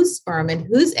whose sperm and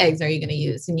whose eggs are you going to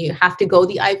use, and you have to go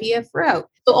the IVF route.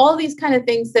 So all these kind of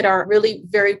things that are really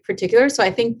very particular. So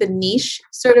I think the niche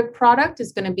sort of product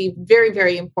is going to be very,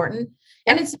 very important.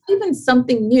 And it's even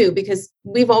something new because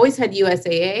we've always had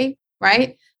USAA,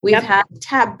 right? We've had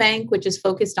Tab Bank, which is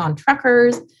focused on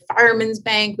truckers, Fireman's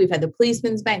Bank. We've had the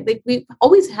Policeman's Bank. We've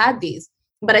always had these.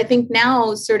 But I think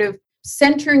now sort of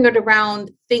centering it around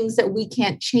things that we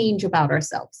can't change about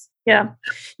ourselves. Yeah.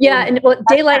 And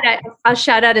Daylight, I'll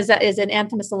shout out is an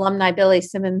Anthemis alumni, Billy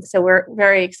Simmons. So we're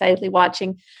very excitedly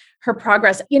watching her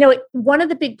progress. One of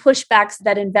the big pushbacks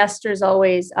that investors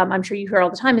always, I'm sure you hear all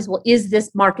the time is, well, is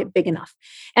this market big enough?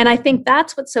 And I think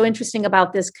that's what's so interesting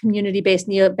about this community-based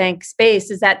neobank space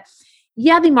is that,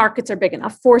 the markets are big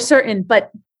enough for certain,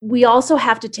 but we also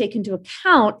have to take into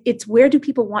account it's where do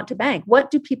people want to bank? What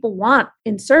do people want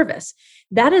in service?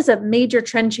 That is a major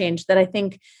trend change that I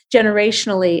think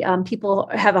generationally people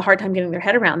have a hard time getting their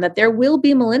head around, that there will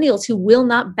be millennials who will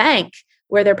not bank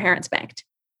where their parents banked.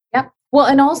 Yep. Well,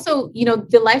 and also,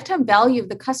 the lifetime value of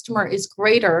the customer is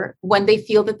greater when they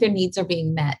feel that their needs are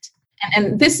being met.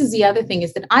 And this is the other thing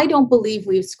is that I don't believe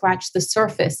we've scratched the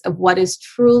surface of what is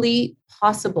truly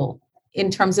possible in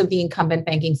terms of the incumbent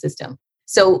banking system.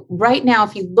 So right now,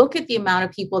 if you look at the amount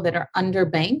of people that are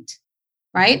underbanked,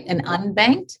 right, and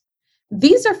unbanked,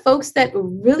 these are folks that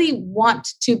really want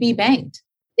to be banked.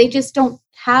 They just don't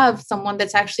have someone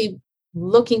that's actually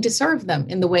looking to serve them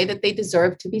in the way that they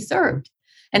deserve to be served.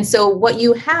 And so what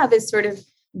you have is sort of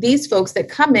these folks that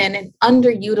come in and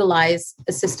underutilize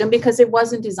a system because it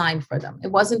wasn't designed for them.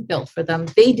 It wasn't built for them.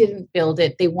 They didn't build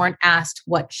it. They weren't asked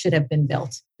what should have been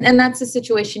built. And that's the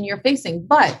situation you're facing.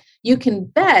 But you can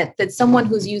bet that someone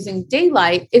who's using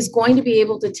Daylight is going to be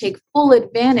able to take full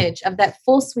advantage of that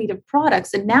full suite of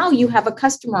products. And now you have a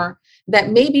customer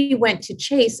that maybe went to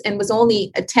Chase and was only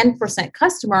a 10%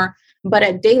 customer, but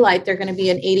at Daylight, they're going to be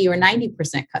an 80 or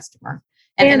 90% customer.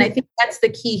 And I think that's the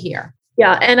key here.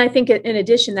 Yeah. And I think in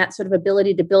addition, that sort of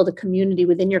ability to build a community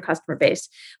within your customer base,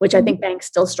 which I think banks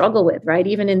still struggle with, right?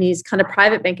 Even in these kind of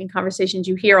private banking conversations,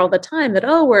 you hear all the time that,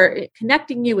 we're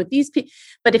connecting you with these people.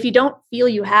 But if you don't feel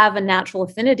you have a natural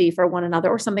affinity for one another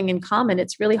or something in common,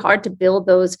 it's really hard to build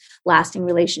those lasting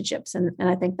relationships. And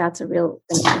I think that's a real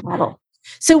model.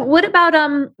 So what about,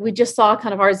 we just saw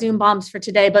kind of our Zoom bombs for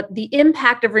today, but the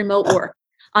impact of remote work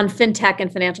on fintech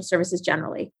and financial services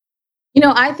generally?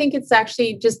 I think it's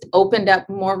actually just opened up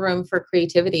more room for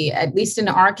creativity. At least in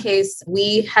our case,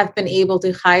 we have been able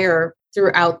to hire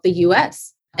throughout the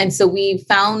US. And so we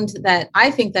found that I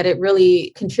think that it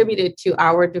really contributed to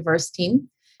our diverse team.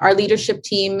 Our leadership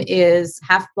team is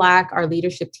half Black. Our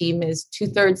leadership team is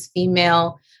 2/3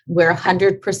 female. We're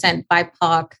 100%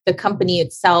 BIPOC. The company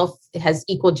itself has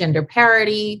equal gender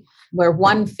parity. We're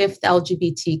 1/5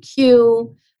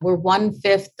 LGBTQ. We're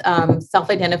 1/5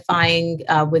 self-identifying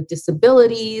with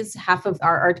disabilities. Half of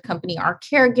our company are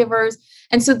caregivers.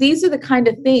 And so these are the kind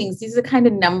of things, these are the kind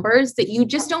of numbers that you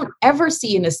just don't ever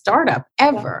see in a startup,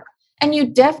 ever. And you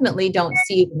definitely don't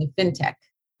see it in a fintech,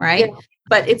 right? Yeah.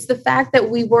 But it's the fact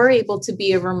that we were able to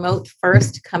be a remote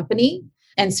first company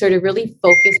and sort of really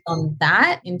focus on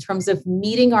that in terms of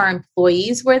meeting our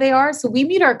employees where they are. So we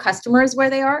meet our customers where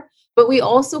they are, but we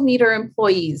also meet our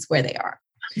employees where they are.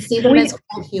 See them as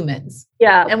real humans.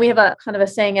 Yeah. And we have a kind of a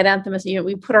saying at Anthemis,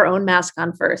 we put our own mask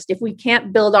on first. If we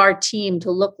can't build our team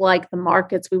to look like the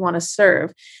markets we want to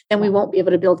serve, then we won't be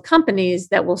able to build companies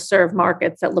that will serve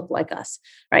markets that look like us.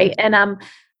 Right. And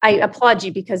I applaud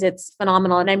you because it's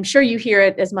phenomenal. And I'm sure you hear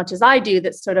it as much as I do,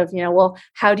 that sort of, well,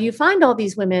 how do you find all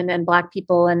these women and Black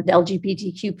people and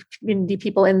LGBTQ community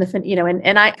people in the,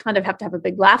 and I kind of have to have a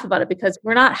big laugh about it because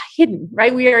we're not hidden,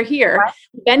 right? We are here. Right.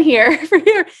 We've been here for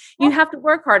here. You have to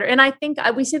work harder. And I think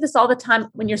we say this all the time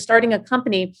when you're starting a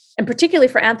company, and particularly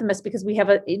for Anthemis, because we have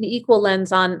an equal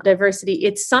lens on diversity,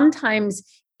 it's sometimes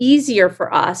easier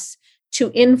for us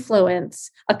to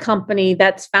influence a company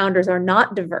that's founders are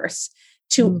not diverse,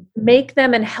 to make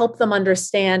them and help them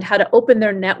understand how to open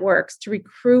their networks, to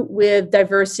recruit with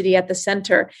diversity at the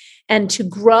center, and to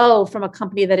grow from a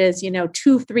company that is,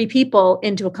 2-3 people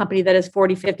into a company that is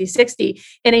 40, 50, 60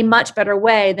 in a much better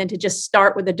way than to just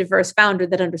start with a diverse founder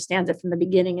that understands it from the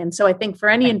beginning. And so I think for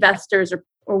any investors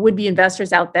or would-be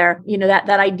investors out there,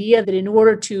 that idea that in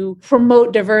order to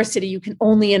promote diversity, you can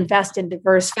only invest in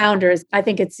diverse founders. I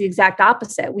think it's the exact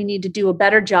opposite. We need to do a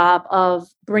better job of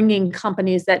bringing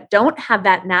companies that don't have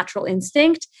that natural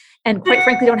instinct and quite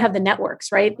frankly, don't have the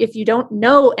networks, right? If you don't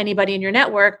know anybody in your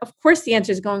network, of course, the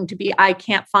answer is going to be, I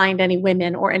can't find any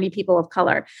women or any people of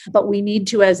color. But we need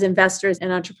to, as investors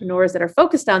and entrepreneurs that are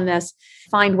focused on this,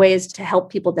 find ways to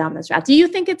help people down this route. Do you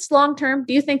think it's long-term?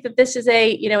 Do you think that this is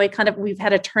a kind of, we've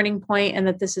had a turning point and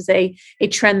that this is a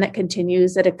trend that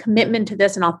continues, that a commitment to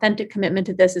this, an authentic commitment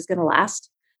to this is going to last?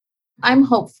 I'm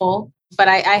hopeful, but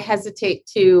I hesitate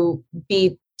to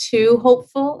be too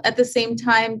hopeful at the same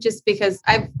time, just because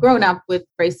I've grown up with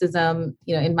racism,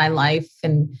 in my life.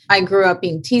 And I grew up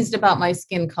being teased about my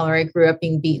skin color. I grew up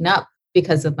being beaten up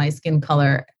because of my skin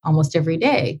color almost every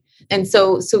day. And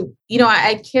so,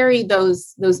 I carry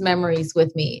those memories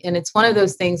with me. And it's one of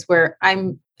those things where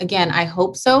I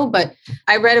hope so, but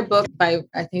I read a book by,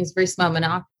 I think it's Resmaa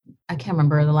Menakem. I can't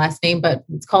remember the last name, but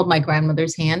it's called My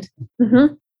Grandmother's Hand.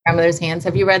 Mm-hmm. Grandmother's Hands.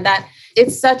 Have you read that?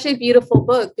 It's such a beautiful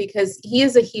book because he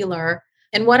is a healer.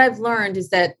 And what I've learned is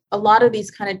that a lot of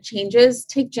these kind of changes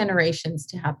take generations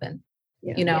to happen,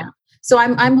 Yeah. So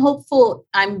I'm hopeful.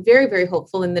 I'm very, very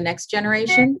hopeful in the next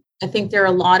generation. I think there are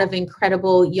a lot of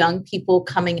incredible young people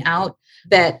coming out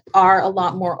that are a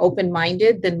lot more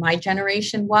open-minded than my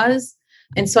generation was.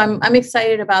 And so I'm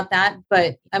excited about that,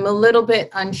 but I'm a little bit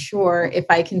unsure if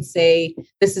I can say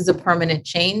this is a permanent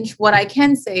change. What I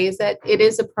can say is that it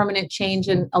is a permanent change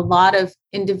in a lot of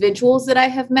individuals that I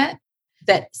have met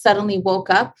that suddenly woke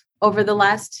up over the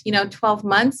last, 12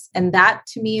 months. And that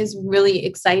to me is really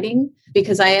exciting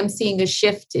because I am seeing a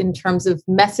shift in terms of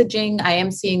messaging. I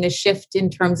am seeing a shift in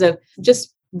terms of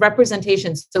just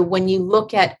representations. So when you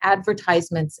look at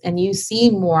advertisements and you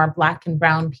see more Black and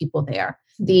brown people there,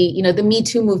 the Me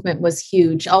Too movement was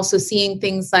huge. Also seeing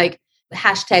things like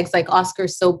hashtags like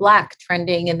Oscars So Black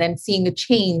trending and then seeing a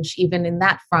change even in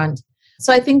that front.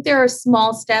 So I think there are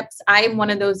small steps. I am one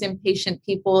of those impatient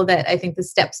people that I think the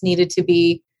steps needed to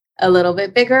be a little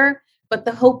bit bigger, but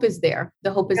the hope is there.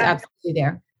 The hope is absolutely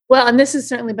there. Well, and this has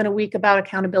certainly been a week about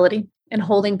accountability and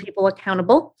holding people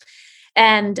accountable.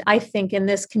 And I think in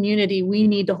this community, we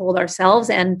need to hold ourselves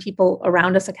and people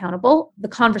around us accountable. The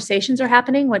conversations are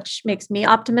happening, which makes me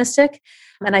optimistic.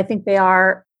 And I think they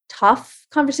are tough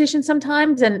conversations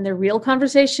sometimes, and they're real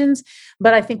conversations.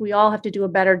 But I think we all have to do a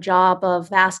better job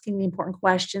of asking the important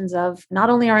questions of not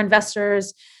only our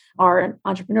investors, our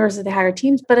entrepreneurs of the higher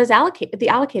teams, but as the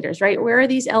allocators, right? Where are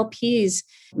these LPs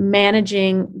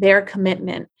managing their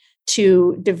commitment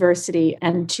to diversity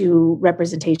and to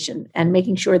representation and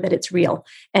making sure that it's real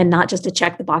and not just a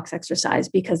check the box exercise,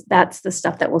 because that's the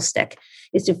stuff that will stick,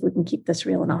 is if we can keep this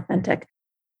real and authentic.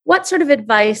 What sort of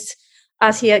advice,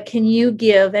 Assia, can you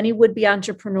give any would-be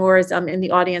entrepreneurs in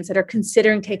the audience that are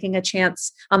considering taking a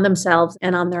chance on themselves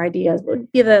and on their ideas? What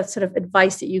would be the sort of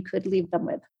advice that you could leave them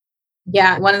with?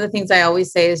 Yeah. One of the things I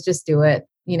always say is just do it.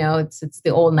 It's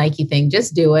the old Nike thing.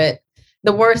 Just do it.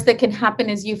 The worst that can happen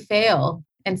is you fail.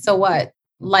 And so what?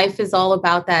 Life is all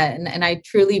about that. And I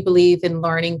truly believe in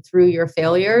learning through your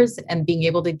failures and being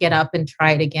able to get up and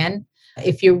try it again.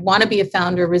 If you want to be a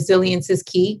founder, resilience is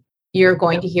key. You're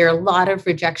going to hear a lot of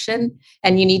rejection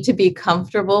and you need to be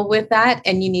comfortable with that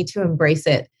and you need to embrace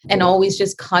it and always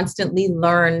just constantly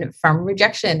learn from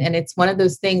rejection. And it's one of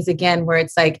those things, again, where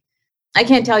it's like, I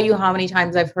can't tell you how many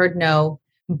times I've heard no,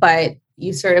 but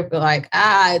you sort of go like,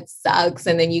 it sucks.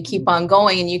 And then you keep on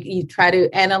going and you try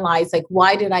to analyze, like,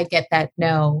 why did I get that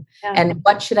no? Yeah. And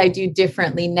what should I do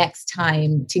differently next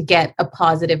time to get a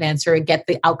positive answer or get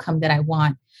the outcome that I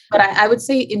want? But I would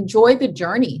say enjoy the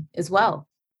journey as well.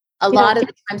 A lot of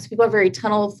the times people are very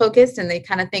tunnel focused and they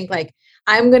kind of think like,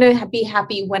 I'm going to be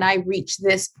happy when I reach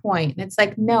this point. And it's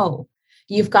like, no,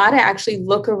 you've got to actually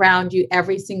look around you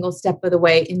every single step of the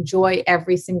way, enjoy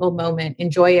every single moment,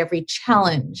 enjoy every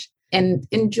challenge, and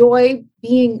enjoy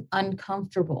being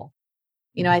uncomfortable.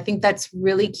 I think that's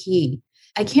really key.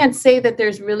 I can't say that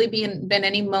there's really been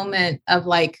any moment of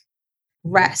like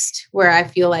rest where I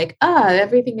feel like,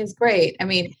 everything is great. I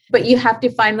mean, but you have to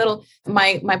find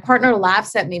my partner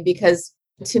laughs at me because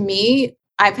to me,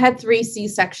 I've had 3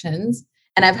 C-sections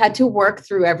and I've had to work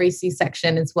through every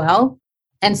C-section as well.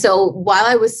 And so while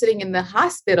I was sitting in the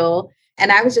hospital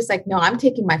and I was just like, no, I'm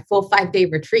taking my full 5-day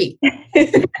retreat.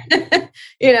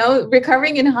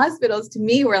 Recovering in hospitals to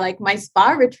me were like my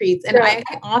spa retreats. And I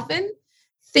often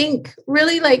think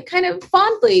really like kind of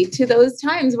fondly to those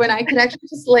times when I could actually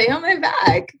just lay on my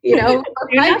back,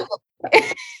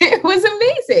 It was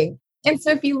amazing. And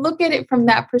so if you look at it from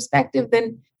that perspective,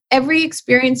 then every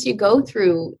experience you go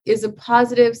through is a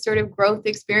positive sort of growth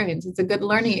experience. It's a good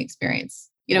learning experience,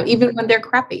 even when they're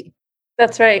crappy.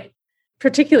 That's right.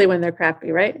 Particularly when they're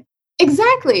crappy, right?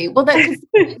 Exactly. Well, that's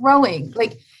growing.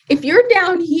 Like if you're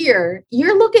down here,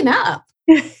 you're looking up.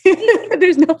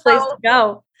 There's no place to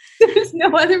go. There's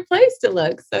no other place to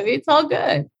look. So it's all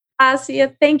good.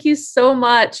 Assia, thank you so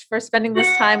much for spending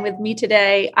this time with me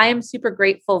today. I am super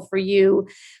grateful for you,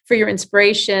 for your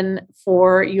inspiration,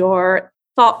 for your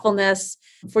thoughtfulness,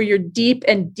 for your deep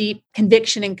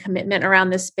conviction and commitment around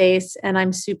this space. And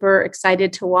I'm super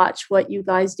excited to watch what you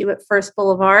guys do at First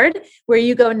Boulevard, where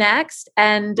you go next.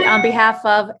 And on behalf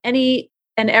of any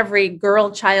and every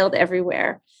girl child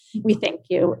everywhere. We thank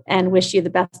you and wish you the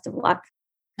best of luck.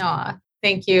 Aw,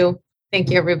 thank you. Thank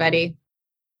you, everybody.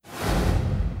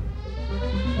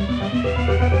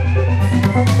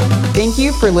 Thank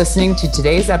you for listening to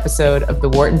today's episode of the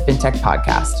Wharton FinTech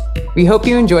Podcast. We hope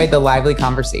you enjoyed the lively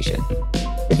conversation.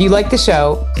 If you like the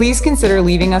show, please consider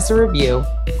leaving us a review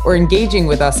or engaging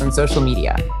with us on social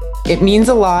media. It means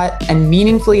a lot and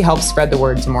meaningfully helps spread the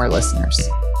word to more listeners.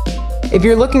 If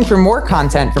you're looking for more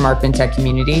content from our FinTech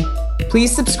community,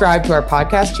 please subscribe to our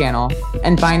podcast channel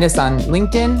and find us on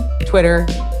LinkedIn, Twitter,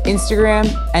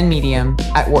 Instagram, and Medium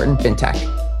at Wharton FinTech.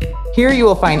 Here you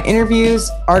will find interviews,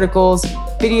 articles,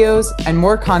 videos, and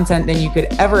more content than you could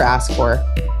ever ask for,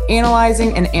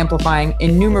 analyzing and amplifying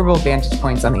innumerable vantage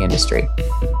points on the industry.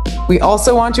 We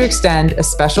also want to extend a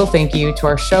special thank you to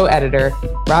our show editor,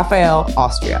 Raphael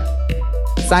Austria.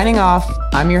 Signing off,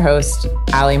 I'm your host,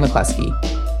 Ali McCluskey.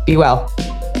 Be well.